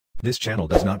This channel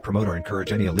does not promote or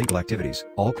encourage any illegal activities.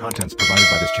 All contents provided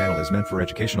by this channel is meant for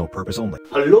educational purpose only.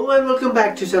 Hello and welcome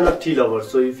back to channel Tea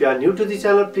Lovers. So if you are new to the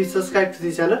channel, please subscribe to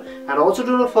the channel and also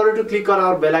do not forget to click on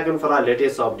our bell icon for our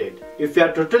latest update. If you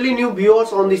are totally new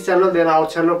viewers on this channel, then our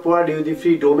channel provides you the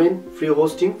free domain, free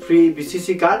hosting, free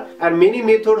BCC card and many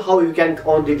methods how you can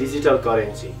earn the digital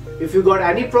currency. If you got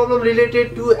any problem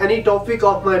related to any topic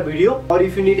of my video, or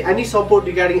if you need any support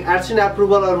regarding AdSense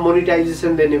approval or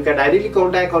monetization, then you can directly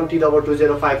contact on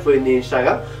tlover2054 in the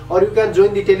Instagram, or you can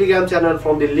join the Telegram channel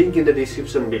from the link in the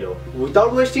description below.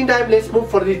 Without wasting time, let's move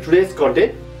for the today's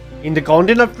content. In the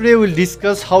content of today, we'll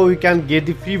discuss how we can get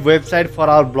the free website for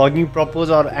our blogging purpose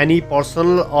or any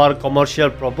personal or commercial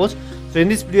purpose. So in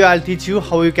this video, I'll teach you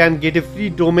how you can get a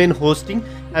free domain hosting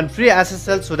and free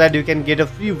SSL so that you can get a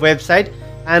free website,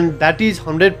 and that is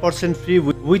 100% free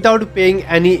without paying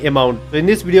any amount. So in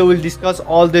this video we'll discuss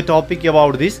all the topic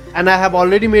about this, and I have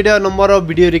already made a number of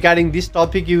videos regarding this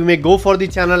topic. You may go for the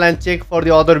channel and check for the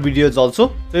other videos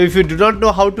also. So if you do not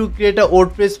know how to create a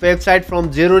WordPress website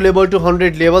from 0 level to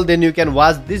 100 level, then you can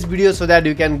watch this video so that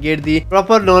you can get the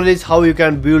proper knowledge how you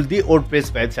can build the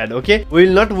WordPress website. Okay, we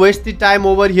will not waste the time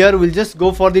over here. We'll just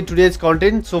go for the today's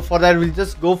content. So for that, we'll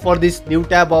just go for this new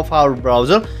tab of our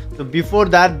browser. So before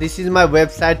that, this is my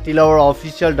website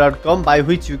tloverofficial.com, by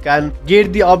which you can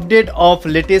get the update of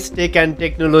latest tech and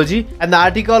technology, and the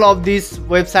article of this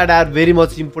website are very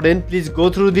much important. Please go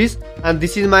through this. And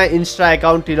this is my Insta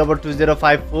account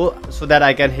tlover2054, so that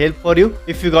I can help for you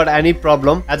if you got any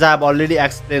problem, as I have already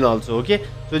explained also. Okay,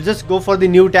 so just go for the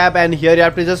new tab, and here you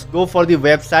have to just go for the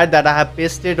website that I have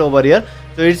pasted over here.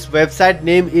 So its website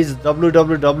name is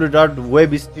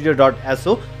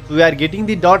www.webstudio.so. So we are getting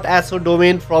the .so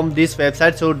domain from this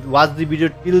website. So watch the video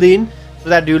till the end so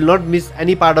that you will not miss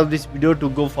any part of this video to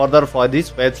go further for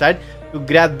this website to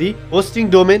grab the hosting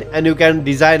domain, and you can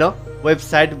design a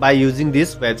website by using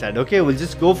this website. Okay, we'll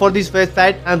just go for this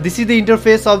website, and this is the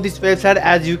interface of this website.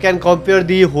 As you can compare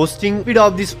the hosting speed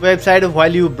of this website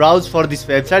while you browse for this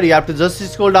website, you have to just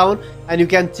scroll down and you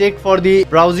can check for the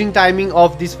browsing timing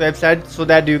of this website so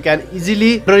that you can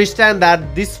easily understand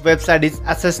that this website is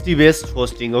SSD based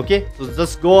hosting. Okay, so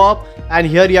just go up, and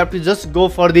here you have to just go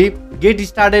for the get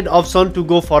started option to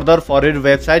go further for your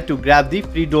website to grab the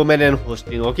free domain and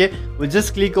hosting. Okay, we'll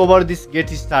just click over this get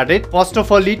started. First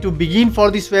of all, to begin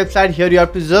for this website, here you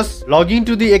have to just log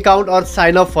into the account or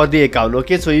sign up for the account.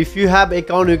 Okay, so if you have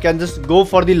account, you can just go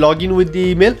for the login with the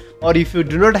email, or if you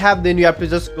do not have, then you have to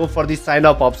just go for the sign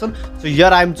up option. So here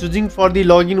I am choosing for the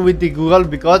login with the Google,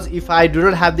 because if I do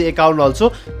not have the account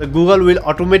also, the Google will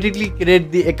automatically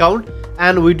create the account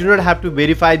and we do not have to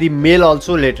verify the mail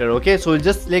also later. Okay, so we'll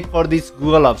just select for this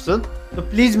Google option. So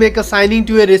please make a signing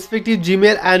to a respective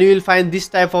Gmail, and you will find this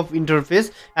type of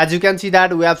interface. As you can see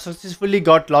that we have successfully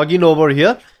got login over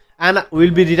here, and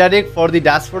will be redirect for the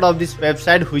dashboard of this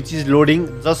website, which is loading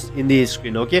just in the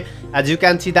screen. Okay, as you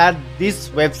can see that this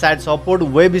website support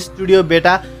Web Studio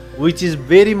Beta, which is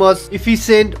very much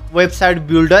efficient website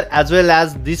builder, as well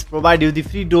as this provide you the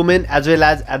free domain, as well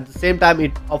as at the same time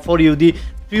it offer you the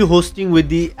free hosting with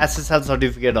the SSL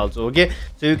certificate also. Okay,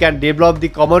 so you can develop the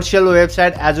commercial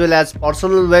website as well as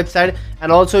personal website,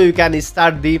 and also you can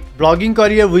start the blogging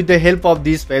career with the help of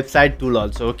this website tool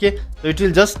also. Okay, so it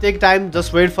will just take time.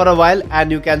 Just wait for a while and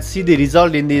you can see the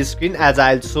result in the screen, as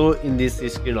I'll show in this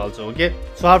screen also. Okay,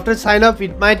 so after sign up,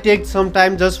 it might take some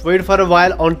time. Just wait for a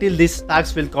while until this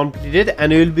task will completed,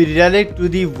 and you will be redirected to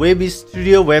the Web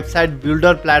Studio website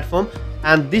builder platform.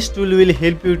 And this tool will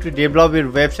help you to develop your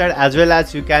website, as well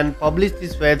as you can publish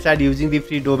this website using the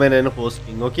free domain and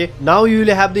hosting. Okay, now you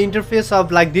will have the interface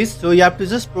of like this. So you have to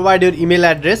just provide your email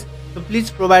address. So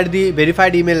please provide the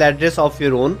verified email address of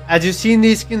your own. As you see in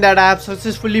the screen that I have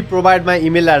successfully provided my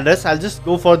email address, I'll just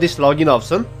go for this login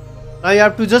option. Now you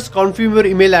have to just confirm your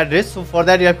email address. So for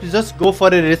that, you have to just go for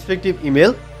a respective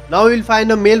email. Now you will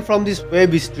find a mail from this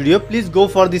Web Studio. Please go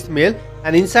for this mail,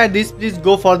 and inside this, please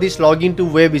go for this login to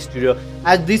Web Studio.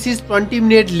 As this is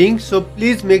 20-minute link, so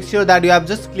please make sure that you have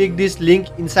just clicked this link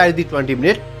inside the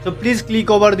 20-minute. So please click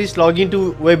over this login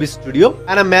to Web Studio,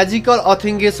 and a magical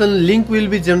authentication link will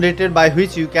be generated, by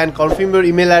which you can confirm your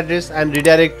email address and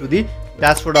redirect to the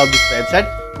dashboard of this website,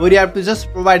 where you have to just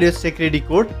provide your security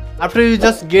code. After you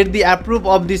just get the approve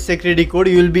of this security code,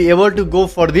 you will be able to go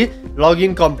for the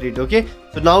login complete. Okay,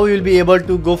 so now you will be able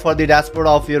to go for the dashboard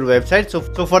of your website. So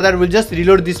for that, we'll just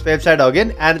reload this website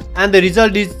again, and the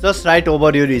result is just right over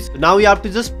your screen. Now you have to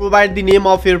just provide the name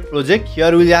of your project.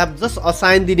 Here we'll have just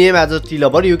assign the name as a Tea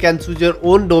Lover. You can choose your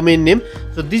own domain name.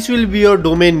 So this will be your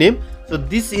domain name. So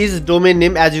this is domain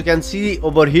name, as you can see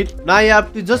over here. Now you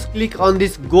have to just click on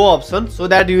this go option so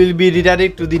that you will be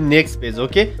redirected to the next page.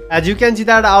 Okay, as you can see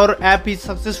that our app is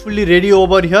successfully ready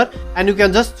over here, and you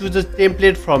can just choose a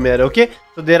template from here. Okay,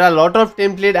 so there are a lot of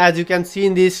template, as you can see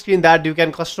in this screen, that you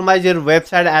can customize your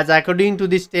website as according to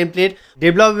this template,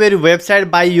 develop your website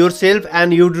by yourself,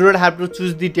 and you do not have to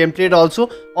choose the template also,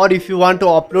 or if you want to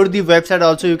upload the website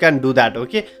also, you can do that.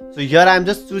 Okay, so here I am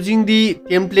just choosing the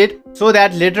template so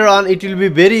that later on it will be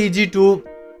very easy to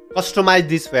customize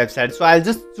this website. So I'll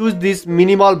just choose this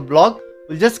minimal blog.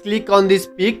 We'll just click on this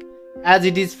pick, as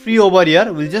it is free over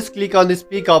here. We'll just click on this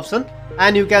pick option,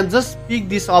 and you can just pick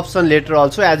this option later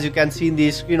also, as you can see in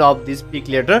the screen of this pick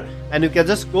later, and you can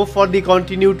just go for the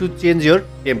continue to change your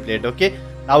template. Okay,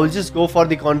 I will just go for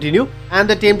the continue, and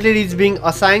the template is being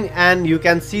assigned, and you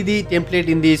can see the template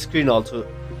in the screen also.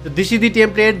 So this is the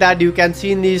template that you can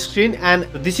see in the screen, and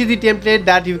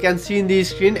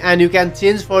you can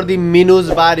change for the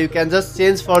menus bar. You can just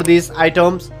change for these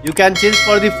items. You can change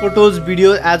for the photos,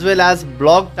 video, as well as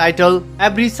blog title,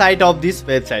 every site of this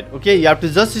website. Okay, you have to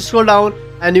just scroll down,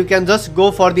 and you can just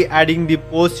go for the adding the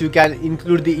post. You can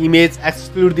include the image,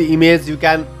 exclude the image. You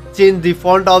can change the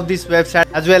font of this website,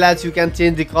 as well as you can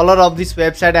change the color of this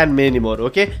website, and many more.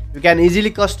 Okay, you can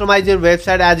easily customize your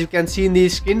website, as you can see in the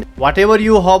screen. Whatever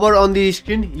you hover on the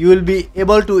screen, you will be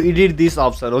able to edit this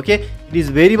option. Okay, it is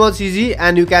very much easy,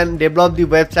 and you can develop the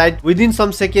website within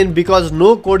some seconds, because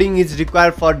no coding is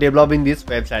required for developing this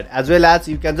website. As well as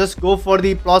you can just go for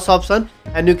the plus option,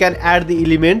 and you can add the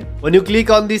element. When you click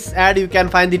on this add, you can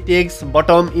find the text,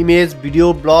 bottom, image,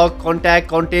 video, blog, contact,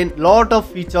 content, lot of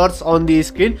features on the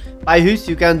screen, by which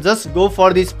you can just go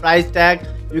for this price tag.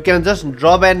 You can just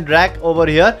drop and drag over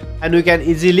here, and you can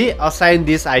easily assign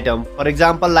this item. For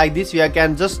example, like this, you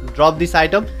can just drop this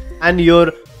item, and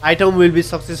your item will be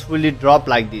successfully dropped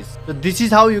like this. So this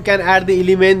is how you can add the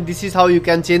element. This is how you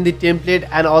can change the template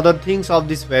and other things of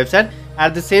this website.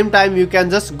 At the same time, you can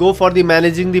just go for the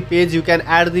managing the page. You can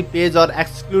add the page or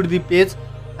exclude the page,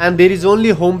 and there is only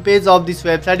home page of this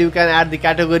website. You can add the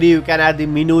category, you can add the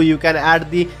menu, you can add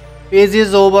the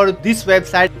pages over this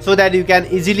website, so that you can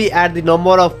easily add the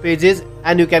number of pages,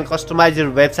 and you can customize your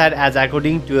website as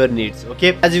according to your needs.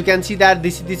 Okay, as you can see that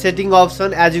this is the setting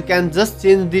option, as you can just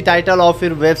change the title of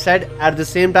your website. At the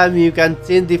same time, you can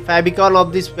change the favicon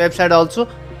of this website also,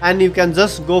 and you can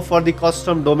just go for the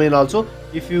custom domain also,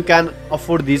 if you can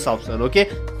afford this option. Okay,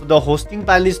 so the hosting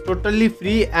plan is totally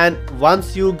free, and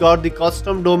once you got the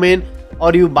custom domain,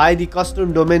 or you buy the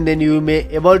custom domain, then you may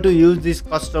able to use this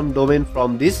custom domain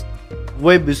from this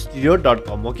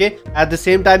webstudio.com. Okay, at the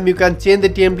same time, you can change the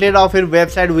template of your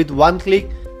website with one click,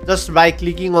 just by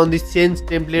clicking on this change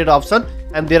template option.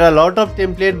 And there are a lot of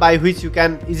template by which you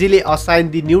can easily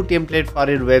assign the new template for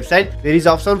your website. There is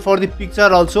option for the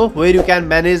picture also, where you can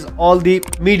manage all the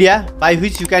media, by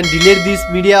which you can delete this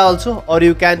media also, or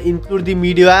you can include the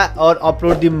media or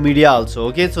upload the media also.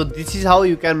 Okay, so this is how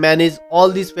you can manage all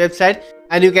this website,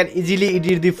 and you can easily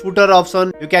edit the footer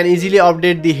option. You can easily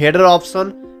update the header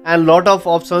option, and lot of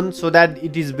options, so that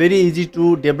it is very easy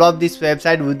to develop this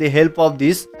website with the help of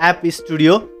this App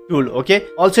Studio tool. Okay,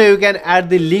 also you can add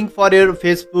the link for your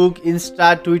Facebook,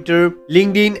 Insta, Twitter,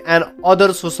 LinkedIn, and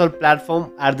other social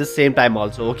platform at the same time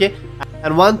also. Okay,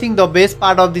 and one thing, the best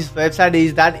part of this website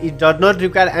is that it does not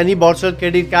require any virtual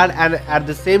credit card, and at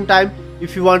the same time,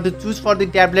 if you want to choose for the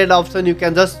tablet option, you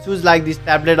can just choose like this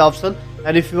tablet option.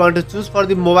 And if you want to choose for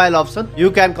the mobile option, you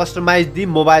can customize the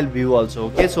mobile view also.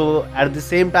 Okay, so at the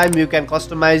same time, you can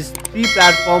customize 3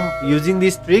 platform using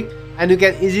this trick, and you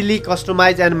can easily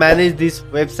customize and manage this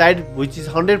website, which is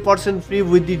 100% free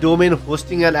with the domain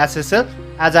hosting and SSL,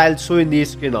 as I'll show in the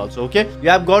screen also. Okay, you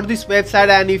have got this website,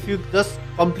 and if you just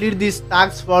complete these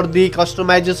tasks for the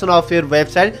customization of your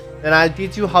website, then I'll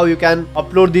teach you how you can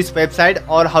upload this website,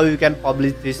 or how you can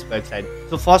publish this website.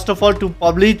 So first of all, to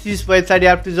publish this website, you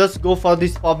have to just go for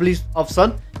this publish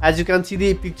option. As you can see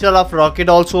the picture of rocket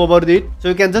also over there, so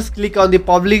you can just click on the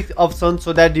public option,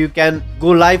 so that you can go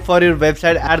live for your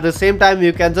website. At the same time,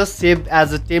 you can just save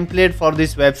as a template for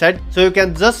this website, so you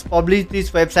can just publish this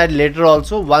website later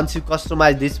also, once you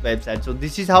customize this website. So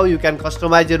this is how you can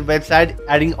customize your website,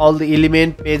 adding all the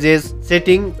element, pages,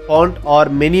 setting, font, or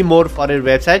many more for your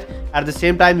website. At the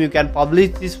same time, you can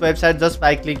publish this website just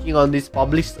by clicking on this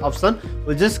publish option.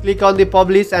 We'll just click on the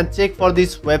publish and check for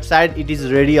this website it is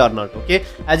ready or not. Okay,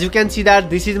 as you can see that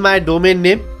this is my domain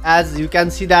name. As you can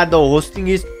see that the hosting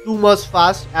is too much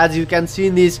fast, as you can see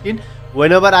in the screen.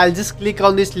 Whenever I'll just click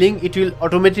on this link, it will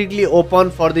automatically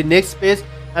open for the next page,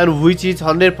 and which is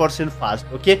 100% fast.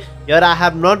 Okay, here I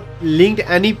have not linked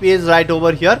any page right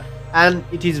over here, and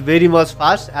it is very much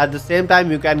fast. At the same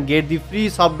time, you can get the free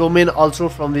subdomain also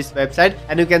from this website,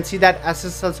 and you can see that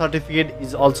SSL certificate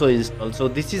is also installed. So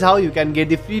this is how you can get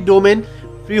the free domain,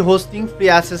 free hosting, free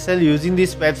SSL using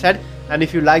this website. And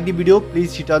if you like the video,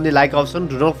 please hit on the like option.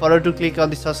 Do not forget to click on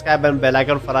the subscribe and bell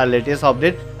icon for our latest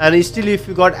update. And still, if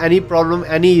you got any problem,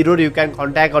 any error, you can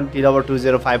contact on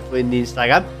t2054 in the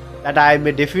Instagram, that I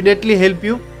may definitely help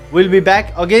you. We'll be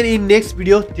back again in next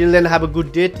video. Till then, have a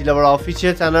good day. Till our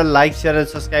official channel, like, share and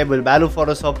subscribe will value for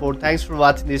the support. Thanks for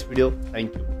watching this video.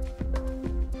 Thank you.